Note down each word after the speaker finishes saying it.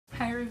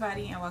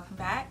everybody and welcome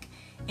back.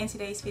 In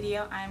today's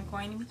video I'm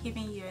going to be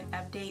giving you an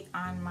update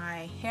on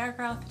my hair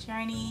growth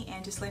journey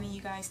and just letting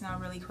you guys know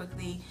really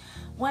quickly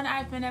what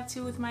I've been up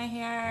to with my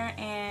hair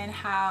and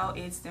how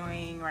it's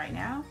doing right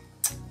now.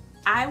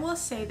 I will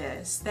say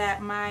this,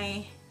 that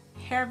my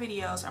hair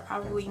videos are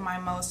probably my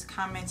most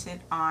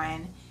commented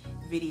on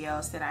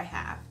videos that I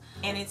have,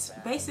 and it's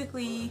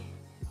basically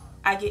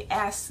I get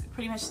asked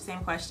pretty much the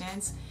same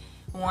questions.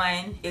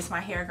 1, is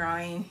my hair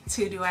growing?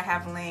 2, do I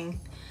have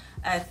length?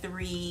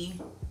 3,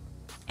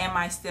 am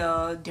I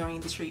still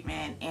doing the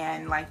treatment,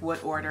 and like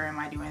what order am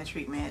I doing the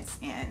treatments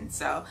in?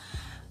 So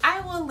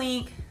I will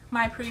link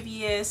my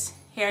previous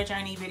hair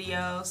journey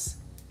videos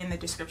in the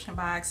description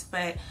box,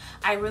 but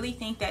I really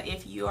think that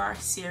if you are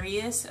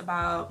serious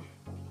about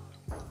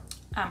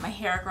a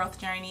hair growth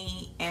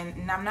journey,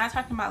 and I'm not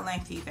talking about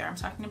length either, I'm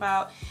talking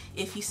about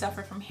if you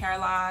suffer from hair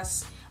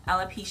loss,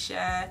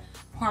 alopecia,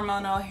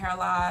 hormonal hair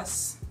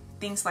loss,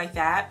 things like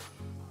that,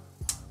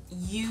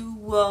 you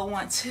will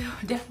want to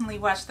definitely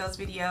watch those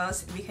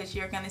videos, because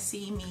you're going to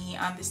see me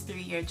on this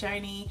 3-year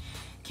journey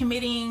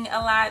committing a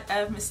lot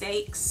of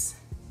mistakes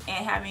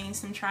and having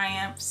some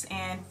triumphs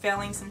and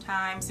failing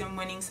sometimes and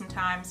winning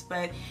sometimes,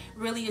 but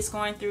really it's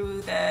going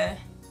through the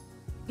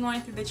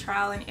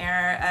trial and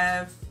error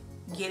of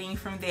getting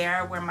from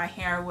there, where my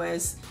hair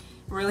was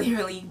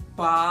really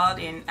bald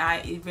and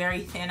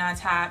very thin on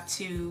top,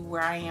 to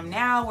where I am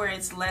now, where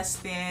it's less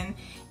thin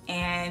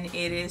and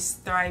it is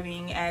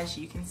thriving, as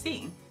you can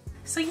see.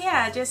 So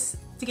yeah, just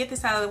to get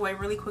this out of the way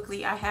really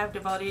quickly, I have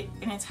devoted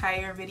an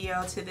entire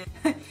video to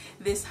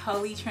this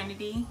holy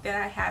trinity that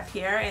I have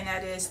here, and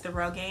that is the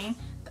Rogaine,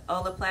 the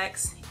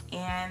Olaplex,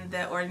 and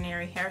the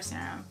Ordinary Hair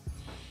Serum.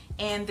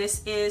 And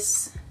this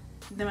is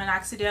the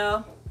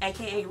Minoxidil,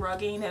 aka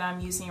Rogaine, that I'm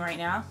using right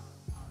now.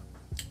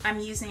 I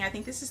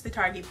think this is the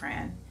Target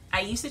brand.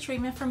 I use the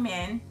treatment for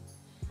men,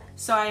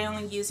 so I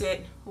only use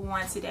it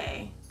once a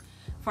day.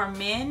 For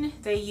men,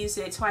 they use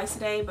it twice a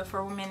day, but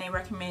for women, they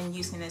recommend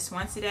using this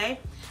once a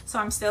day. So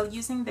I'm still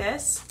using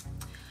this.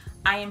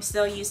 I am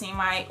still using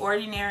my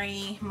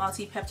Ordinary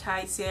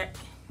Multipeptide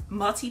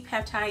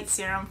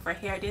Serum for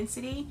hair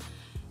density,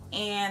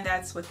 and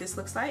that's what this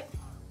looks like.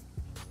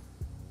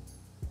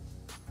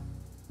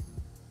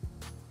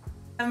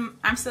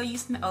 I'm still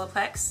using the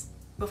Olaplex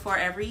before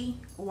every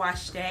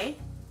wash day.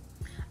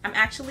 I'm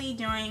actually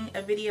doing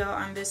a video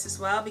on this as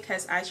well,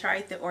 because I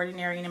tried the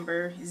Ordinary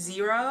number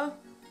 0.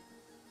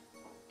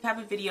 I have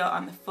a video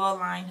on the full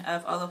line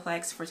of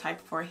Olaplex for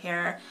type 4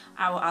 hair.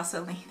 I will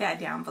also link that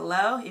down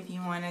below if you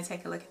want to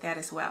take a look at that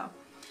as well.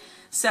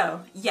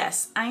 So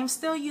yes, I am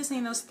still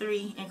using those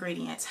 3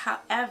 ingredients.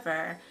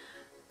 However,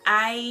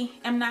 I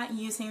am not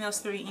using those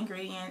 3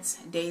 ingredients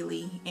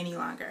daily any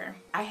longer.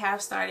 I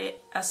have started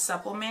a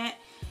supplement,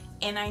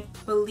 and I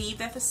believe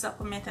that the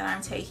supplement that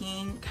I'm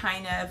taking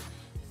kind of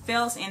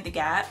fills in the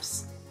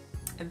gaps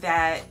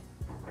that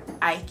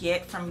I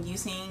get from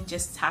using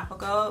just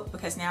topical,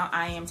 because now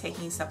I am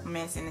taking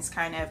supplements and it's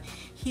kind of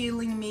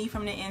healing me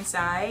from the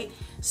inside.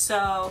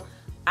 So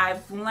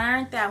I've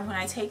learned that when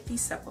I take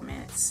these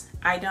supplements,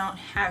 I don't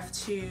have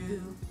to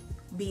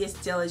be as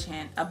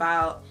diligent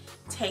about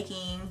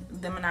taking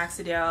the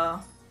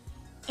Minoxidil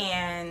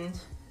and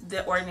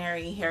the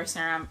Ordinary Hair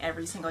Serum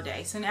every single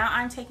day. So now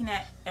I'm taking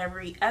that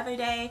every other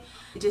day.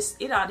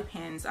 It all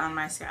depends on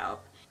my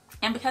scalp.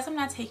 And because I'm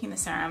not taking the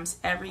serums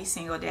every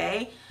single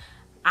day,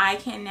 I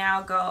can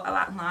now go a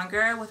lot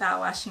longer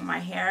without washing my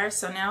hair.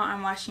 So now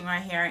I'm washing my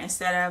hair,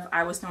 instead of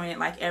I was doing it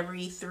like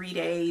every 3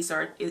 days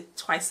or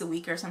twice a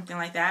week or something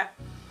like that.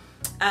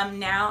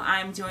 Now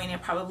I'm doing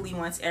it probably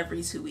once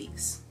every 2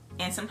 weeks.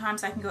 And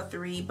sometimes I can go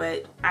 3,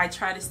 but I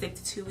try to stick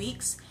to 2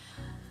 weeks.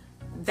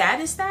 That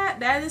is the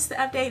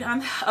update on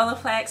the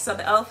Olaplex. So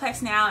the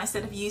Olaplex now,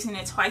 instead of using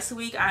it twice a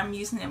week, I'm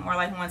using it more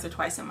like once or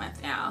twice a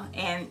month now.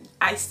 And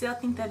I still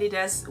think that it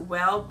does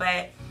well,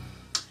 but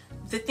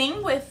the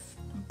thing with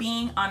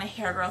being on a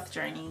hair growth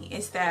journey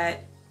is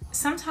that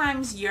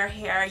sometimes your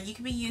hair, you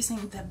could be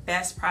using the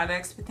best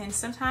products, but then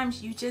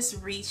sometimes you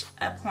just reach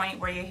a point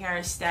where your hair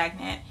is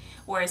stagnant,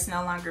 where it's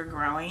no longer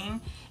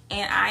growing.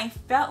 And I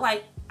felt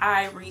like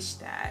I reached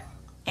that,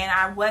 and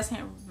I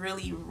wasn't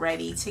really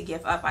ready to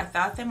give up. I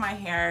thought that my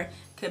hair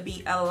could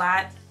be a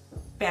lot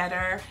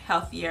better,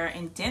 healthier,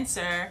 and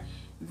denser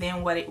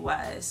than what it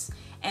was.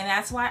 And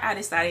that's why I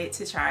decided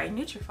to try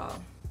Nutrafol.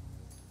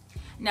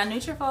 Now,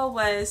 Nutrafol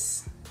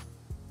was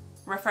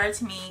referred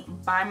to me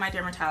by my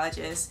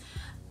dermatologist.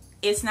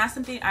 It's not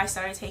something I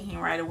started taking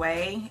right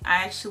away.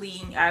 I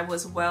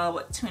was well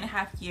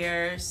 2.5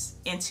 years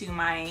into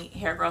my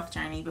hair growth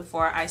journey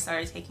before I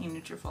started taking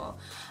Nutrafol.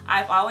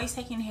 I've always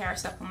taken hair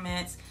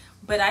supplements,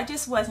 but I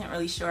just wasn't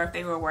really sure if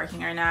they were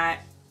working or not.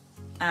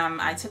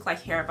 I took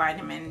like hair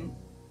vitamin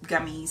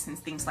gummies and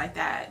things like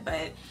that,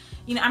 but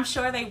you know, I'm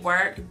sure they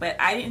worked, but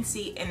I didn't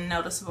see a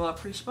noticeable,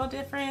 appreciable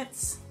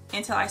difference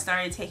until I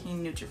started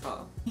taking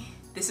Nutrafol.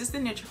 This is the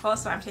Nutrafol,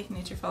 so I'm taking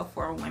Nutrafol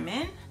for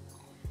women,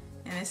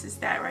 and this is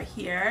that right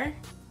here.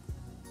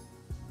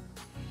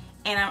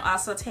 And I'm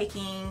also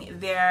taking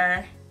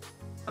their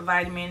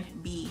vitamin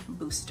B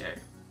booster.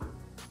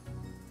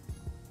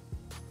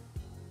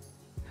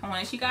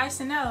 wanted you guys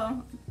to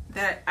know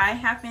that I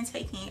have been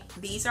taking,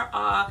 these are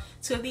all,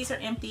 2 of these are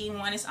empty,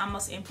 1 is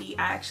almost empty.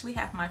 I actually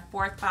have my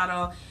 4th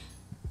bottle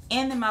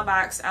in the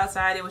mailbox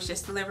outside. It was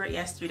just delivered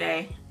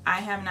yesterday. I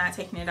have not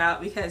taken it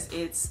out because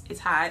it's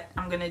hot.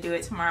 I'm gonna do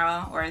it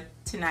tomorrow or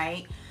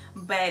tonight,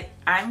 but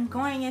I'm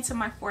going into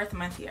my 4th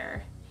month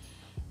here.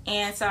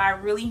 And so I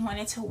really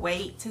wanted to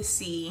wait to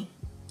see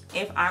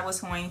if I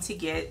was going to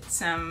get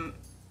some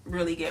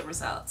really good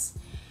results.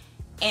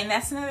 And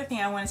that's another thing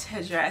I wanted to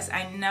address.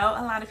 I know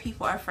a lot of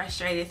people are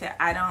frustrated that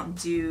I don't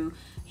do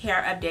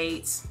hair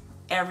updates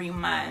every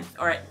month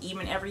or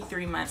even every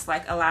 3 months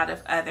like a lot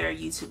of other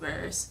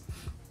YouTubers.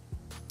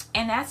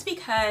 And that's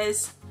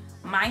because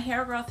my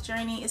hair growth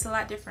journey is a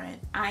lot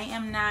different. I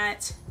am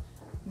not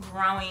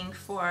growing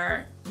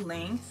for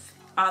length,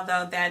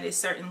 although that is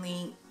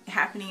certainly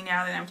happening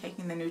now that I'm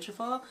taking the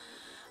Nutrafol,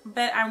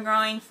 but I'm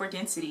growing for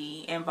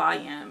density and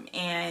volume,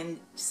 and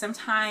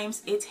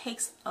sometimes it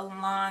takes a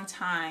long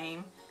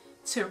time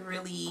to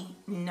really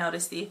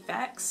notice the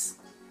effects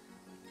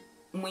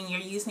when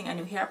you're using a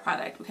new hair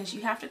product, because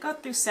you have to go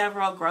through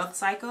several growth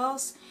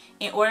cycles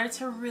in order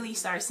to really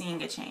start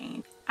seeing a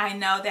change. I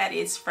know that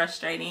it's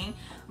frustrating,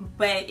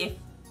 but if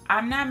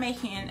I'm not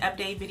making an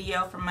update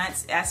video for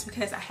months, that's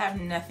because I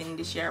have nothing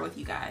to share with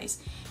you guys.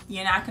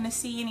 You're not going to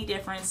see any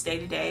difference day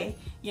to day.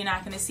 You're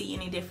not going to see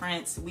any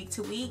difference week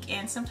to week,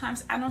 and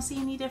sometimes I don't see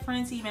any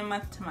difference even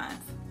month to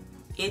month.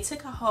 It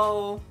took a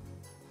whole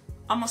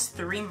almost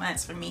 3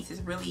 months for me to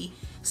really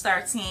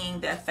start seeing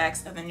the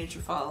effects of the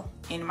Nutrafol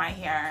in my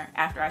hair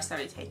after I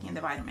started taking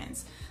the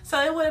vitamins. So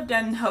it would have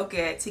done no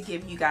good to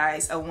give you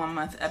guys a 1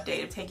 month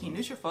update of taking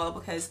Nutrafol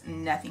because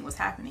nothing was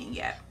happening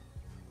yet.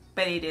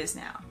 But it is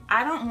now.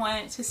 I don't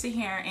want to sit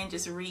here and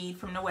just read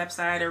from the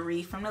website or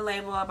read from the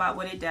label about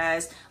what it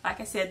does. Like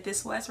I said,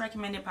 this was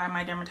recommended by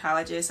my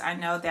dermatologist. I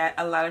know that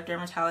a lot of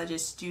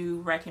dermatologists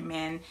do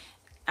recommend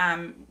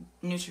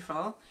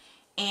Nutrafol.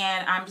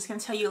 And I'm just going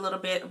to tell you a little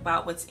bit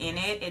about what's in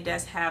it. It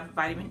does have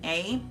vitamin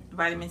A,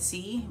 vitamin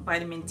C,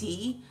 vitamin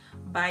D,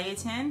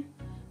 biotin,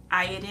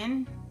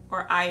 iodine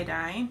or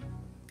iodine,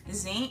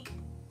 zinc,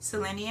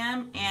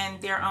 selenium,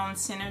 and their own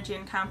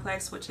synergen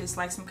complex, which is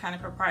like some kind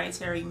of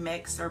proprietary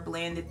mix or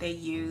blend that they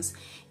use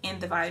in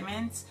the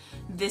vitamins.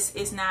 This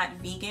is not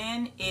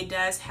vegan. It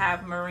does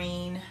have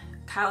marine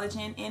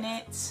collagen in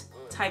it,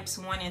 types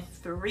 1 and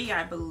 3,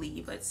 I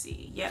believe. Let's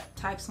see. Yep,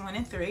 types 1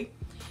 and 3.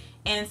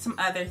 And some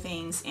other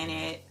things in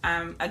it.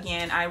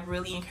 Again, I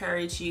really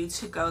encourage you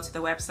to go to the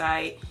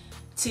website,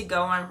 to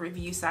go on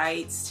review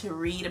sites, to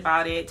read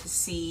about it, to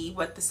see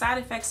what the side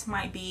effects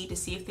might be, to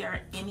see if there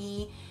are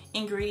any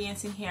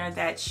ingredients in here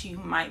that you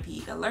might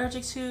be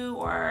allergic to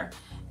or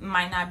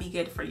might not be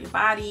good for your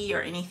body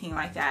or anything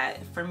like that.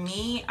 For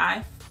me,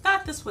 I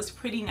thought this was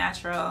pretty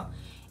natural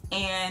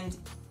and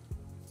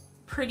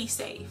pretty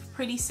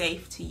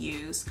safe to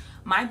use.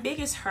 My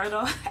biggest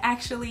hurdle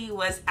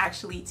was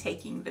actually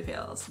taking the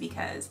pills,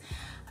 because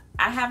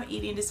I have an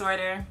eating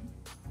disorder.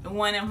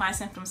 One of my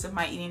symptoms of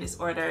my eating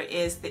disorder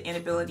is the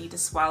inability to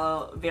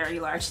swallow very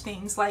large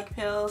things like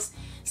pills.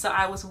 So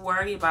I was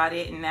worried about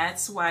it, and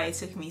that's why it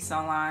took me so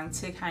long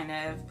to kind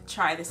of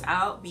try this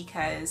out,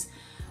 because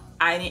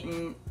I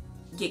didn't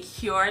get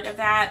cured of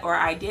that, or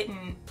I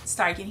didn't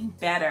start getting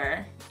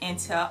better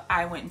until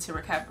I went into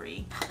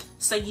recovery.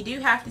 So you do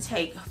have to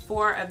take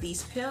 4 of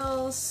these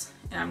pills,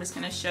 and I'm just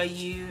going to show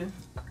you.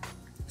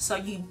 So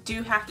you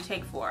do have to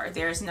take 4.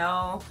 There's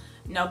no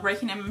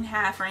breaking them in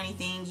half or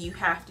anything. You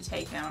have to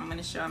take them. I'm going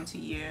to show them to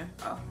you.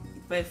 Oh,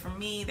 but for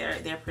me,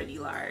 they're pretty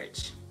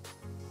large.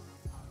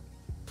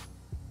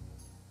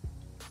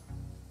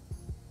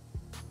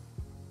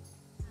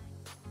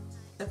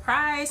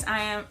 Surprise, I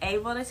am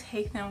able to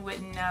take them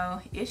with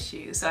no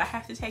issue. So I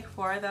have to take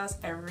 4 of those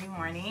every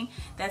morning.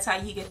 That's how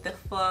you get the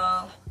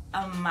full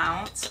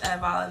amount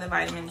of all of the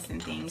vitamins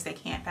and things. They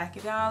can't pack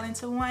it all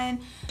into 1,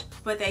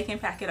 but they can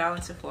pack it all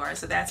into 4.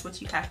 So that's what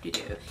you have to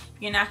do. If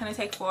you're not going to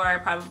take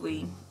 4,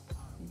 probably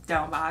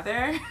don't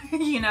bother.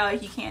 You know,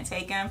 if you can't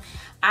take them.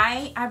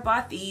 I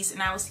bought these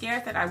and I was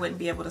scared that I wouldn't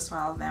be able to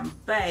swallow them,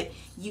 but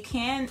you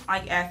can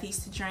like add these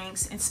to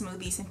drinks and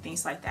smoothies and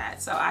things like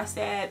that. So I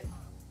said,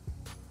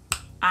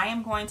 I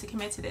am going to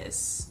commit to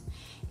this.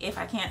 If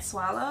I can't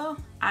swallow,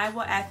 I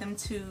will add them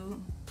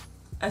to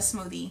a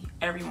smoothie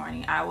every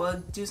morning. I will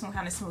do some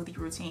kind of smoothie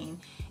routine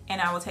and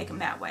I will take them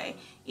that way.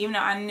 Even though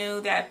I knew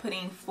that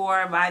putting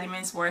 4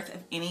 vitamins worth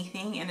of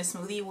anything in a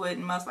smoothie would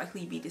most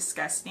likely be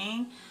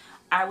disgusting,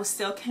 I was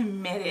still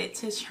committed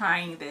to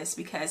trying this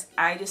because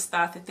I just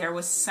thought that there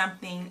was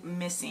something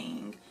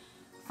missing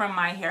from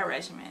my hair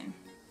regimen.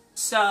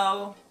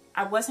 So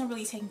I wasn't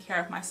really taking care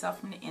of myself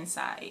from the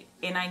inside,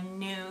 and I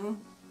knew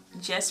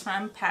just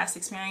from past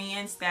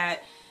experience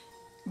that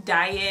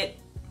diet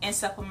and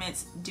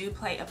supplements do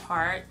play a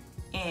part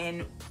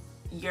in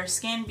your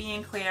skin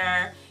being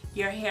clear,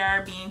 your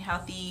hair being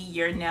healthy,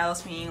 your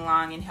nails being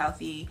long and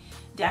healthy.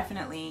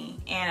 definitely.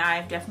 And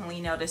I've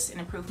definitely noticed an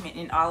improvement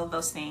in all of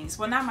those things.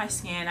 Well, not my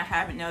skin. I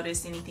haven't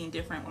noticed anything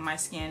different with my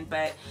skin,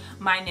 but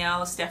my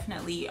nails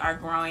definitely are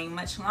growing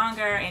much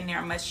longer and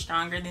they're much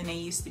stronger than they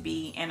used to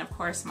be. And of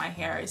course, my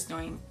hair is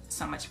doing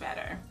so much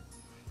better.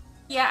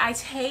 Yeah, I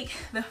take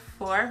the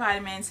 4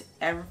 vitamins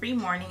every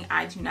morning.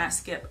 I do not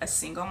skip a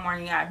single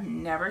morning. I've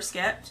never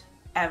skipped,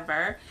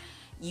 ever.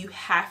 You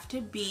have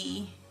to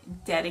be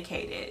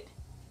dedicated.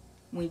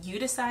 When you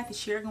decide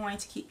that you're going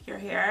to keep your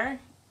hair,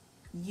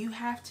 you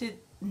have to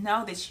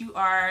know that you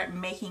are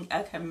making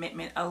a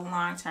commitment, a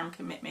long-term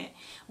commitment,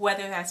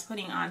 whether that's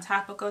putting on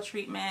topical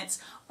treatments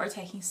or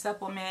taking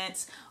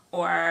supplements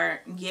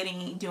or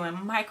doing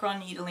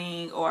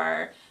microneedling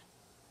or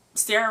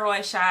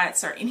steroid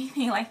shots or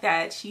anything like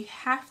that. You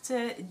have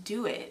to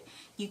do it.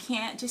 You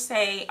can't just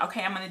say,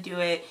 okay, I'm going to do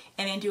it,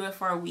 and then do it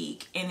for a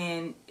week and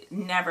then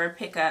never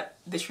pick up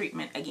the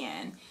treatment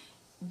again.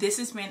 This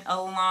has been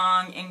a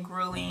long and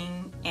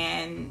grueling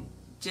and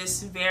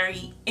just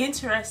very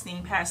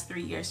interesting past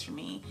 3 years for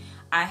me.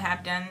 I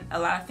have done a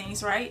lot of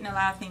things right and a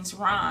lot of things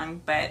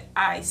wrong, but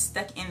I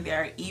stuck in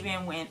there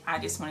even when I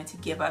just wanted to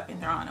give up and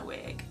throw on a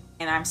wig.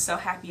 And I'm so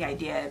happy I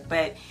did,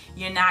 but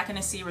you're not going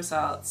to see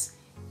results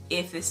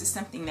if this is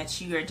something that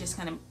you are just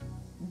going to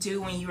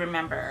do when you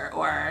remember,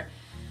 or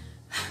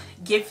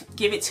give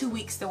it 2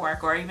 weeks to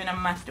work or even a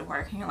month to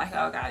work and you're like,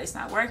 oh God, it's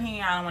not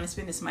working, I don't want to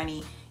spend this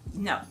money.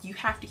 No, you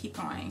have to keep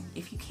going.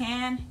 If you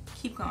can,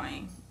 keep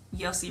going.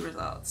 You'll see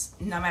results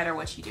no matter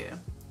what you do.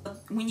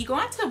 When you go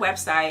onto the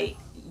website,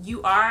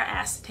 you are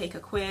asked to take a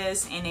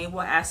quiz, and they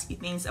will ask you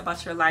things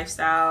about your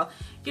lifestyle,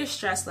 your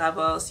stress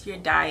levels, your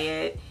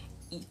diet,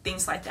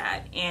 things like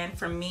that. And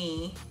for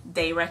me,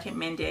 they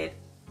recommended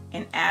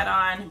an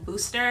add-on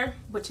booster,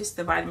 which is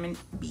the vitamin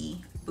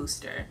B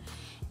booster.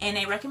 And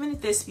they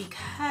recommended this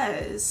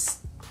because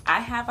I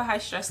have a high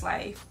stress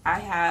life. I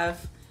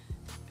have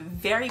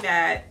very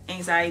bad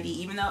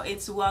anxiety. Even though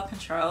it's well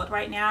controlled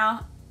right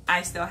now,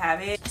 I still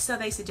have it. So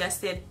they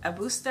suggested a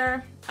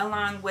booster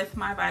along with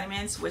my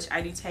vitamins, which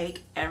I do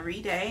take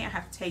every day. I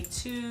have to take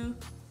two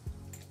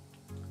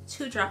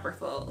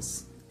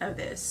dropperfuls of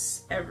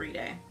this every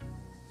day.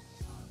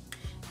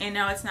 And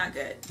no, it's not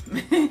good.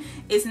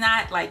 It's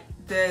not like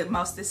the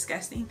most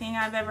disgusting thing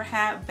I've ever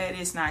had, but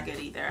it's not good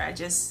either.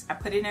 I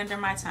put it under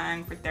my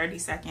tongue for 30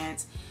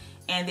 seconds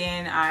and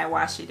then I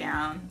wash it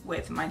down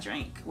with my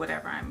drink,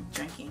 whatever I'm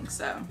drinking.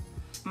 So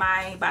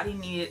my body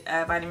needed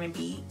a vitamin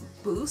B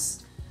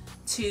boost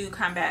to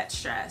combat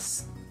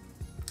stress.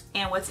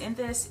 And what's in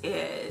this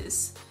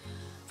is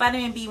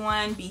vitamin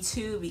B1,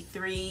 B2,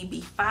 B3,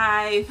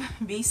 B5,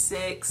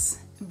 B6,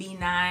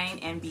 B9,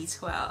 and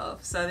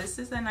B12. So this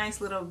is a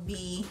nice little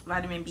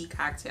vitamin B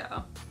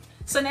cocktail.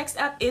 So next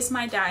up is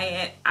my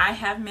diet. I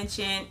have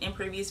mentioned in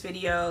previous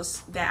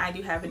videos that I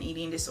do have an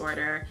eating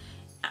disorder.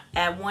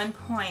 At one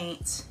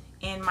point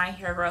in my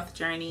hair growth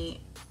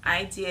journey,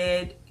 I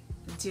did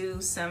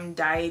do some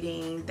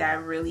dieting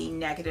that really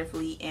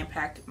negatively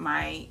impacted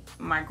my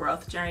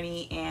growth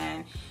journey,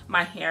 and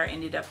my hair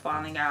ended up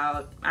falling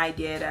out. I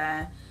did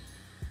a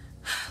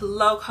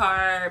low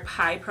carb,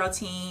 high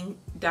protein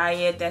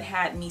diet that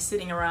had me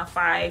sitting around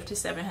 500 to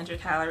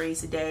 700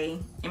 calories a day,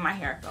 and my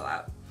hair fell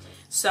out.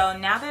 So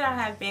now that I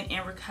have been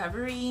in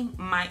recovery,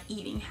 my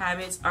eating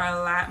habits are a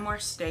lot more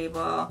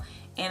stable,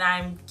 and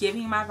I'm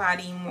giving my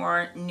body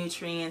more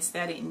nutrients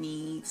that it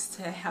needs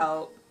to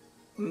help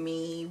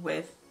me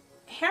with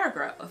hair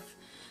growth.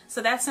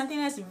 So that's something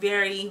that's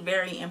very,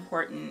 very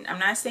important. I'm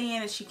not saying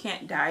that you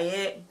can't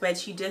diet,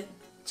 but you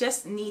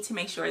just need to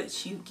make sure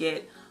that you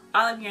get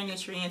all of your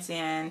nutrients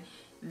in.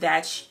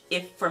 That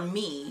for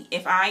me,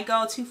 if I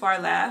go too far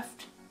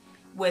left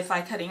with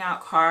like cutting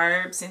out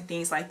carbs and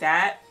things like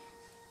that,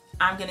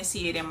 I'm gonna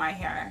see it in my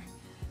hair.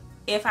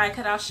 If I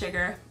cut out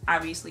sugar,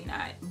 obviously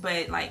not.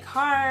 But like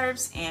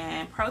carbs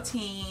and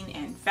protein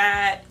and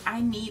fat,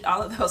 I need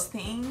all of those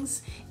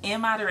things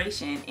in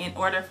moderation in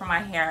order for my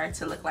hair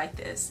to look like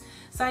this.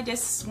 So I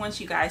just want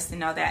you guys to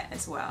know that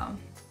as well.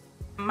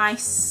 My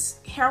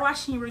hair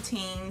washing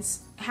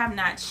routines have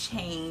not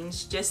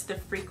changed, just the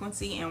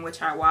frequency in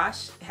which I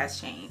wash has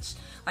changed.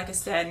 Like I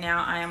said,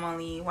 now I am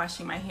only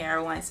washing my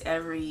hair once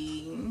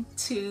every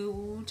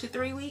 2 to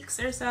 3 weeks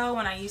or so,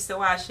 when I used to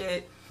wash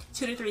it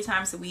 2 to 3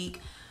 times a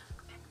week.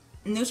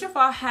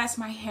 Nutrafol has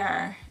my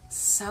hair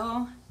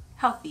so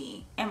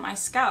healthy and my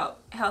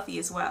scalp healthy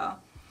as well.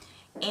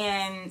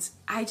 And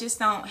I just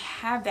don't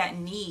have that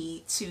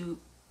need to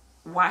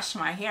wash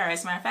my hair.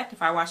 As a matter of fact,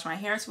 if I wash my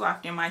hair too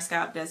often, my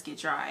scalp does get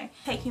dry.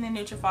 Taking the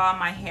Nutrafol,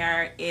 my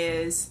hair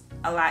is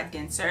a lot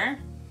denser.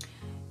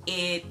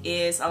 It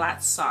is a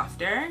lot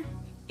softer.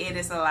 It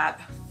is a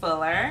lot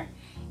fuller.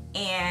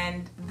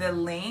 And the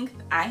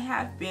length, I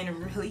have been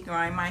really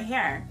growing my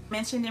hair.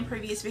 Mentioned in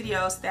previous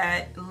videos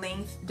that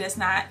length does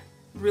not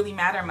really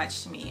matter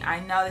much to me.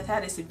 I know that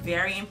that is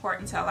very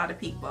important to a lot of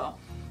people.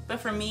 But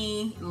for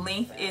me,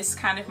 length is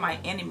kind of my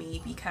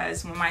enemy,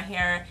 because when my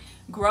hair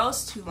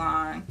grows too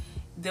long,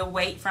 the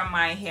weight from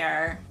my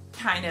hair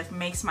kind of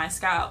makes my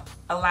scalp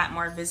a lot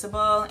more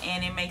visible,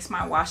 and it makes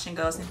my wash and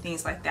goes and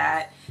things like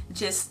that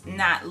just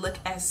not look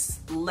as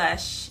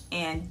lush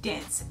and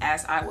dense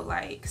as I would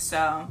like.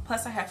 So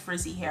plus I have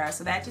frizzy hair,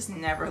 so that just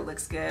never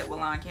looks good with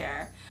long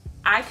hair.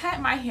 I cut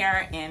my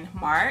hair in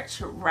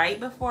March, right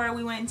before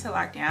we went into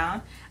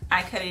lockdown.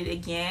 I cut it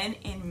again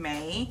in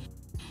May,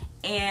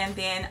 and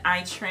then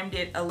I trimmed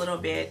it a little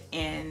bit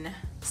in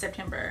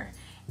September.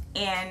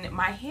 And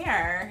my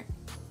hair,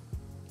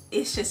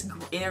 it's just,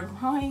 they're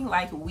growing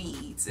like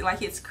weeds.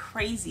 Like, it's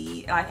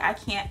crazy. Like,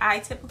 I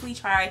typically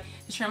try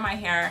to trim my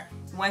hair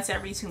once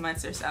every 2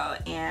 months or so,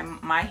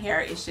 and my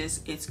hair is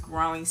just, it's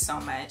growing so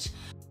much.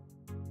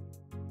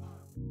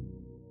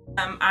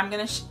 I'm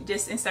gonna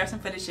just insert some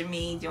footage of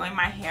me doing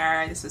my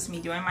hair. This was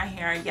me doing my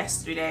hair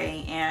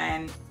yesterday,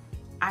 and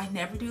I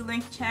never do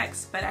length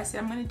checks, but I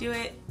said I'm gonna do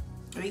it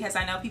because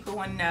I know people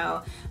want to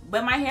know.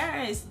 But my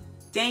hair is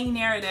dang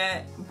near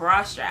the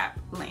bra strap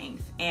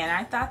length, and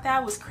I thought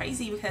that was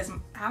crazy because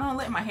I don't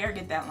let my hair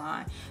get that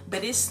long,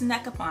 but it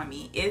snuck up on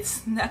me. It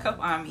snuck up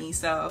on me.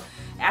 So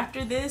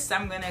after this,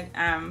 I'm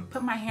gonna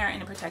put my hair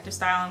in a protective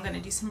style. I'm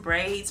gonna do some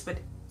braids, but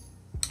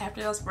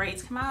after those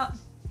braids come out,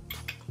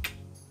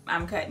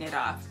 I'm cutting it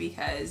off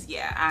because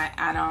yeah,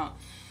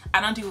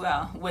 I don't do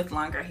well with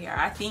longer hair.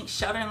 I think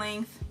shoulder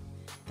length,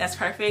 that's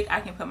perfect.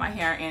 I can put my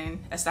hair in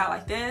a style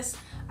like this.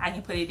 I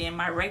can put it in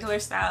my regular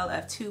style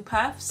of 2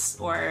 puffs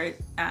or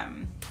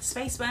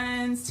space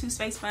buns, 2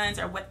 space buns,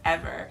 or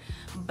whatever.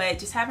 But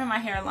just having my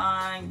hair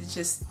long,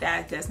 just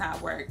that does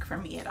not work for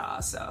me at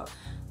all. So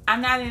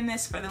I'm not in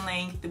this for the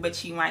length,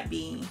 but you might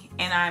be.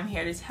 And I'm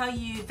here to tell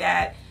you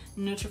that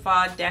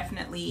Nutrafol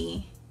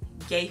definitely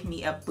gave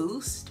me a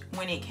boost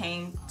when it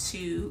came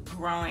to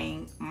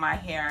growing my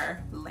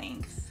hair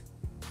length.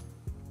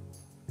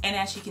 And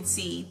as you can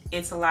see,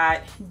 it's a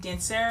lot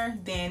denser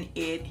than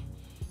it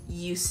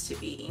used to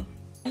be.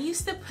 I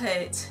used to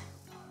put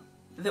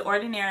the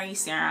Ordinary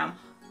serum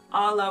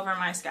all over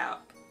my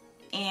scalp,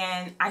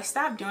 and I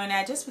stopped doing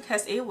that just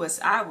because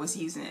I was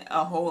using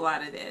a whole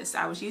lot of this.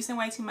 I was using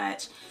way too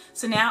much.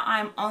 So now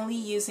I'm only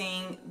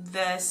using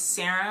the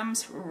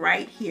serums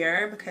right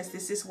here because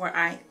this is where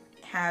I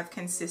have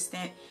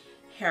consistent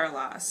hair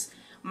loss.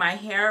 My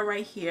hair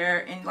right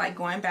here, and like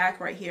going back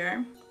right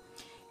here,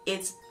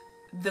 it's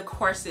the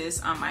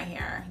coarsest on my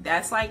hair.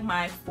 That's like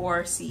my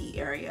 4C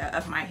area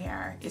of my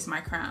hair is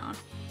my crown,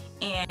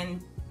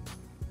 and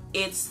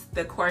it's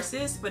the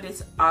coarsest, but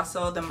it's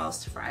also the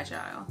most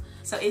fragile.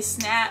 So it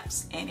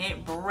snaps and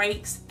it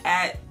breaks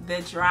at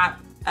the drop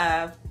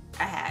of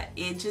a hat.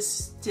 It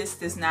just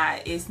does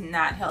not, it's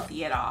not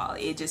healthy at all.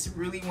 It just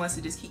really wants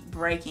to just keep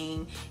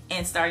breaking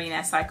and starting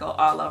that cycle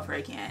all over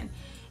again.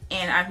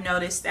 And I've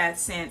noticed that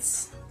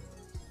since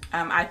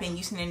I've been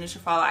using the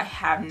Nutrafol, I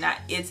have not,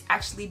 it's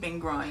actually been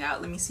growing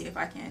out. Let me see if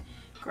I can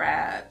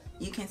grab,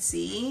 you can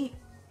see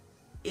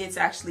it's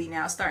actually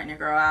now starting to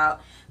grow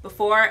out.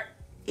 Before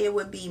it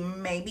would be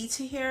maybe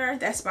to here,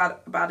 that's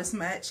about as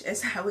much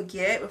as I would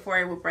get before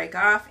it would break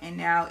off, and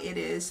now it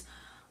is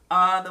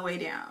all the way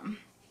down.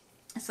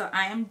 So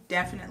I am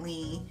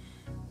definitely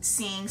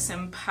seeing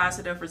some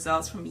positive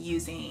results from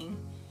using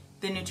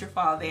the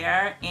Nutrafol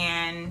there.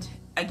 And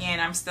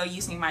again, I'm still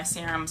using my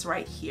serums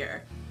right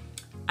here.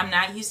 I'm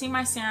not using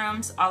my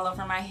serums all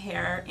over my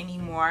hair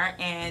anymore,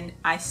 and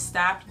I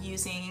stopped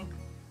using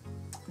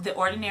the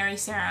Ordinary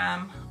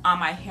serum on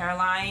my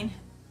hairline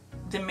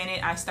the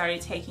minute I started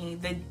taking,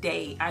 the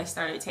day I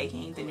started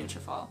taking the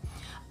Nutrafol.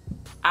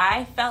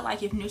 I felt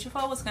like if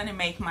Nutrafol was going to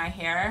make my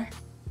hair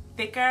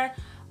thicker,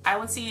 I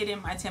would see it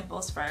in my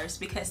temples first,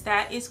 because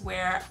that is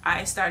where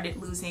I started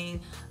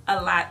losing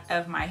a lot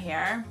of my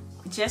hair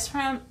just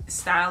from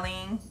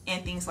styling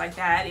and things like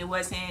that. It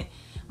wasn't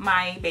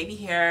my baby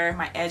hair,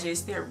 my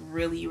edges, they're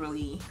really,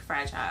 really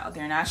fragile.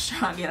 They're not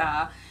strong at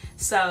all.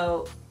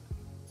 So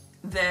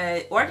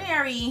the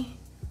Ordinary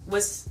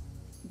was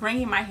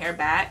bringing my hair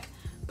back,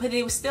 but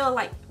it was still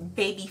like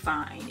baby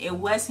fine. It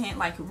wasn't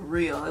like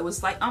real. It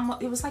was like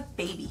almost, it was like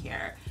baby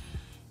hair.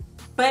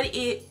 But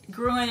it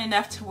grew in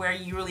enough to where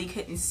you really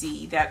couldn't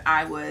see that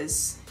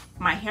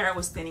my hair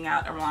was thinning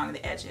out along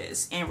the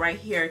edges. And right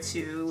here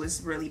too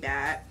was really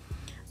bad.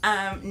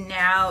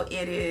 Now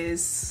it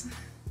is,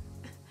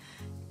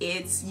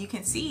 you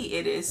can see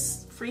it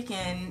is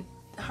freaking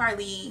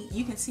hardly,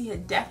 you can see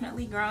it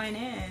definitely growing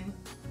in.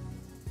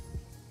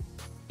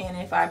 And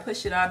if I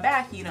push it all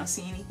back, you don't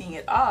see anything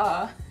at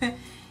all.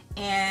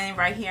 And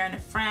right here in the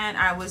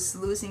front, I was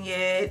losing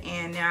it,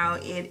 and now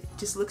it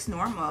just looks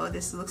normal.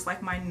 This looks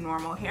like my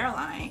normal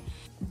hairline.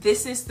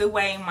 This is the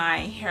way my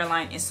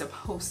hairline is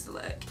supposed to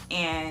look,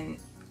 and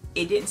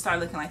it didn't start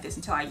looking like this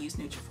until I used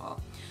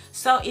Nutrafol.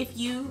 So if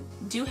you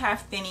do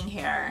have thinning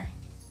hair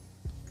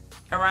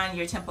around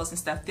your temples and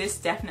stuff, this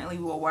definitely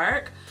will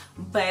work,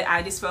 but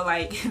I just feel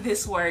like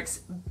this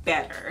works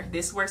better.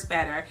 This works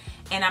better,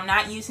 and I'm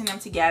not using them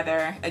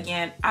together.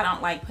 Again, I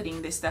don't like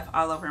putting this stuff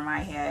all over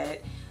my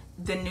head.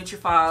 The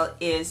Nutrafol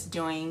is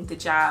doing the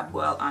job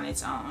well on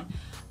its own.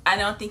 I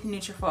don't think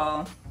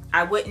Nutrafol,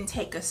 I wouldn't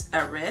take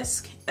a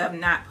risk of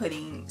not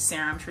putting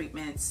serum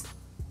treatments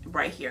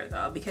right here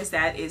though, because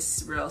that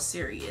is real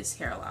serious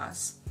hair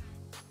loss.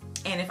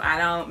 And if I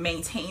don't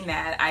maintain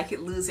that, I could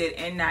lose it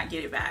and not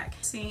get it back.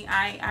 See,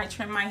 I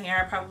trim my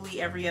hair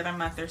probably every other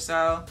month or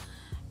so.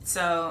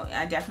 So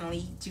I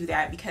definitely do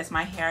that because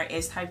my hair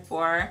is type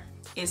 4,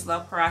 it's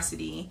low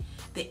porosity.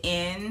 The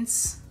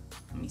ends,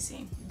 let me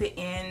see, the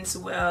ends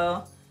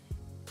will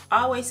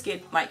always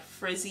get like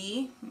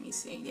frizzy. Let me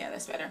see, yeah,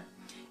 that's better.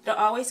 They'll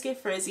always get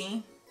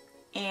frizzy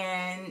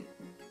and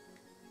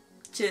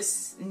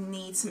just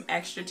need some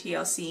extra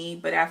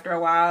TLC, but after a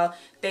while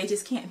they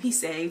just can't be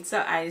saved,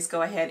 so I just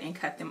go ahead and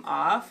cut them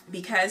off.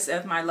 Because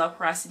of my low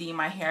porosity,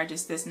 my hair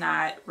just does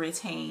not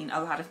retain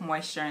a lot of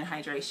moisture and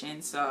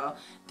hydration, so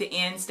the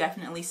ends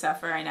definitely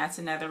suffer, and that's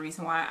another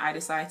reason why I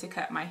decide to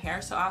cut my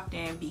hair so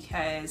often,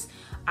 because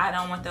I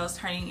don't want those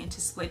turning into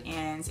split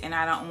ends and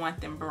I don't want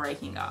them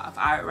breaking off.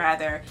 I would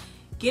rather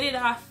get it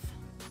off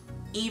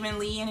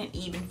evenly in an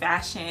even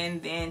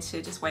fashion than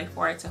to just wait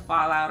for it to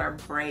fall out or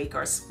break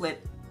or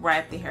split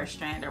right up the hair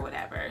strand or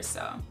whatever.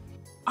 So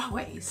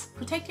always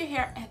protect your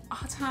hair at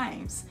all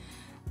times.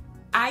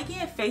 I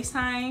get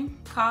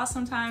FaceTime calls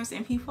sometimes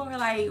and people are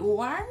like,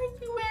 why are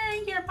you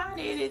wearing your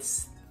bonnet?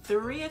 It's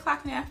 3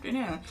 o'clock in the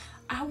afternoon.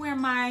 I wear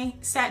my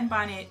satin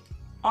bonnet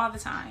all the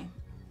time,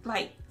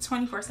 like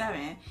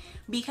 24/7,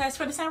 because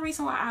for the same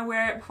reason why I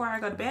wear it before I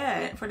go to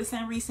bed, for the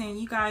same reason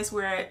you guys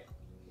wear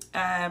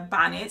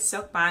bonnets,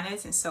 silk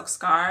bonnets and silk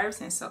scarves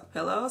and silk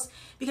pillows,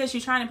 because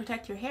you're trying to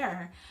protect your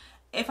hair.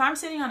 If I'm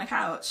sitting on a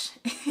couch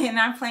and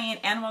I'm playing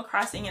Animal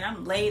Crossing and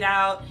I'm laid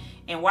out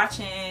and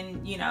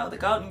watching, you know, the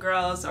Golden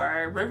Girls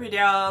or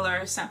Riverdale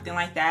or something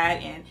like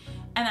that, and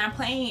I'm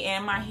playing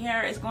and my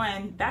hair is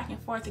going back and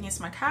forth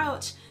against my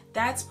couch,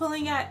 that's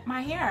pulling at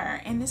my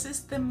hair, and this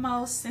is the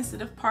most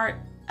sensitive part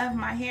of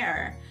my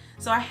hair,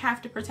 so I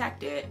have to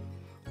protect it.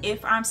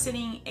 If I'm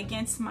sitting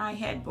against my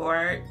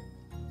headboard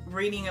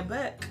reading a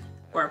book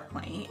or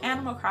playing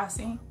Animal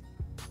Crossing,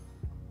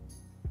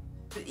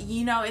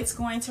 you know, it's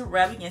going to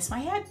rub against my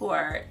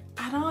headboard.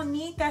 I don't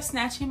need that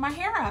snatching my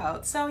hair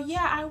out. So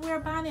yeah, I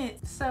wear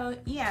bonnets. So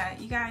yeah,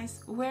 you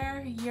guys,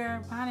 wear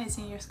your bonnets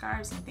and your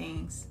scarves and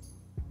things.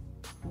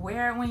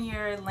 Wear it when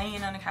you're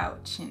laying on the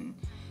couch, and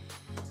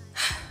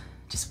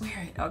just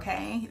wear it,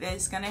 okay?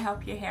 It's gonna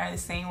help your hair the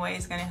same way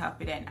it's gonna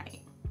help it at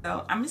night.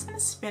 So I'm just gonna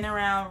spin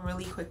around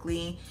really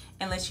quickly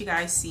and let you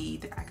guys see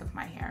the back of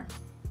my hair.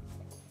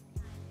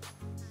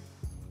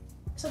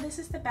 So this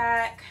is the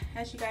back.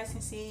 As you guys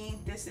can see,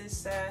 this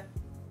is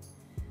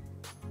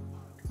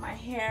my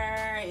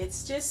hair.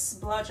 It's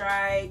just blow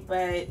dried,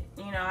 but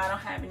you know, I don't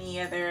have any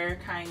other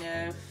kind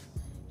of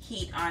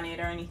heat on it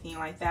or anything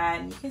like that.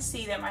 And you can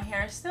see that my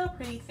hair is still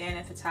pretty thin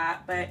at the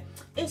top, but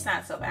it's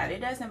not so bad. It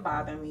doesn't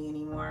bother me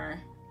anymore.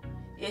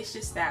 It's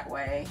just that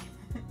way.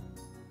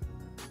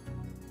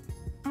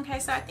 Okay,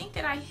 so I think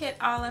that I hit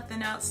all of the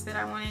notes that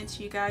I wanted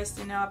you guys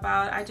to know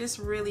about. I just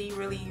really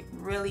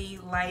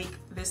like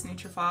this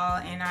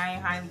Nutrafol, and I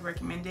highly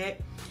recommend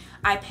it.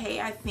 I pay,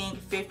 I think,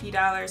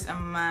 $50 a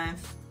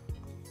month.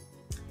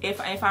 If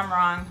I'm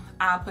wrong,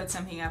 I'll put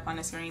something up on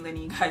the screen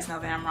letting you guys know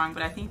that I'm wrong,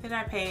 but I think that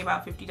I pay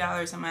about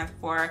 $50 a month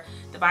for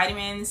the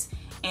vitamins,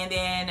 and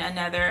then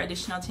another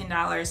additional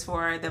 $10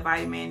 for the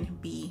vitamin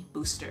B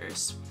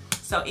boosters.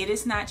 So it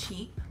is not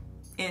cheap,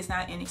 it is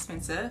not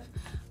inexpensive,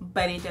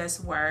 but it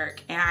does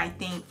work, and I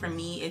think for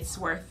me it's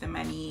worth the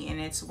money and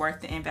it's worth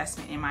the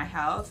investment in my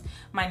health.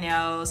 My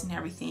nails and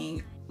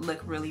everything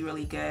look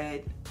really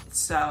good,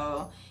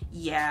 so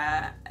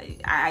yeah,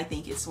 I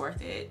think it's worth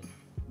it.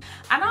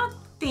 I don't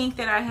think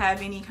that I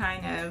have any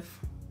kind of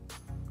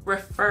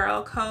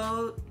referral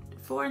code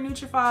for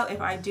Nutrafol.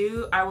 If I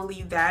do, I will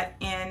leave that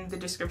in the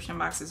description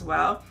box as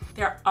well.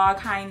 There are all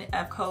kinds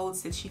of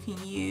codes that you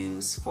can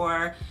use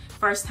for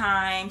first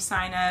time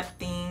sign up,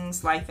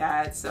 things like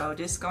that, so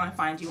just go and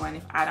find you one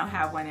if I don't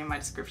have one in my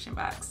description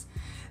box.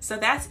 So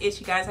that's it,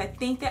 you guys. I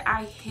think that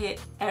I hit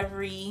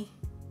every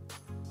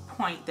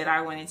point that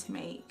I wanted to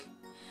make.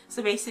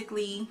 So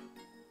basically,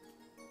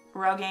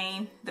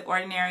 Rogaine, The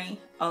Ordinary,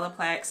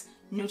 Olaplex,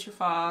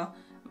 Nutrafol,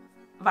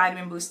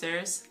 vitamin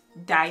boosters,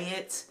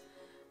 diet,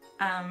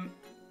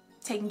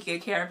 taking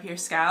good care of your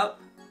scalp,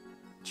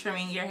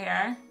 trimming your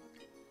hair,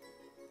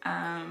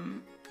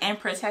 and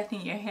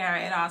protecting your hair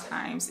at all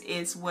times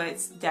is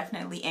what's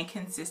definitely, and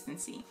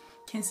consistency.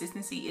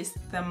 Consistency is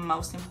the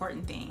most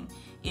important thing.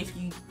 If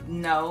you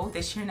know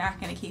that you're not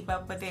going to keep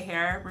up with the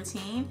hair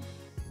routine,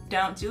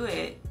 don't do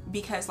it,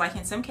 because like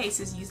in some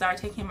cases you start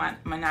taking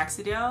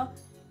Minoxidil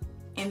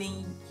and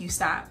then you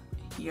stop,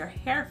 your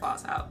hair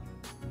falls out.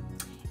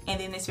 And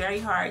then it's very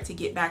hard to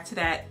get back to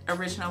that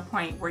original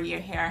point where your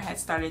hair had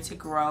started to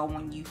grow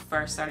when you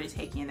first started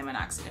taking the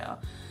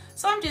Minoxidil.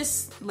 So I'm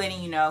just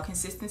letting you know,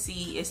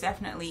 consistency is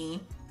definitely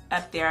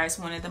up there as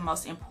one of the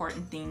most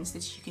important things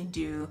that you can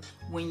do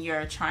when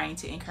you're trying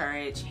to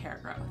encourage hair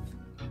growth.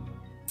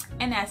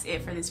 And that's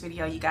it for this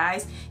video, you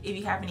guys. If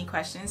you have any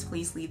questions,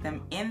 please leave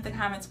them in the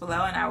comments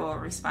below and I will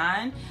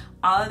respond.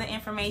 All of the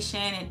information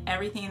and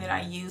everything that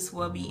I use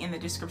will be in the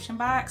description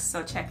box,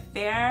 so check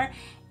there.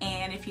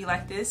 And if you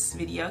like this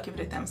video, give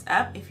it a thumbs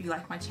up. If you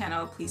like my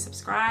channel, please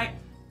subscribe.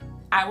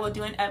 I will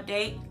do an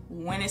update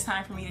when it's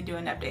time for me to do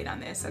an update on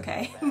this,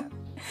 okay?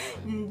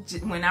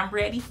 When I'm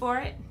ready for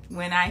it,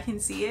 when I can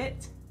see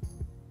it,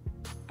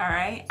 all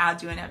right, I'll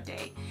do an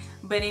update.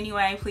 But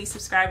anyway, please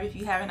subscribe if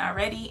you haven't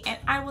already, and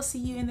I will see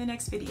you in the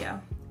next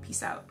video.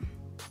 Peace out.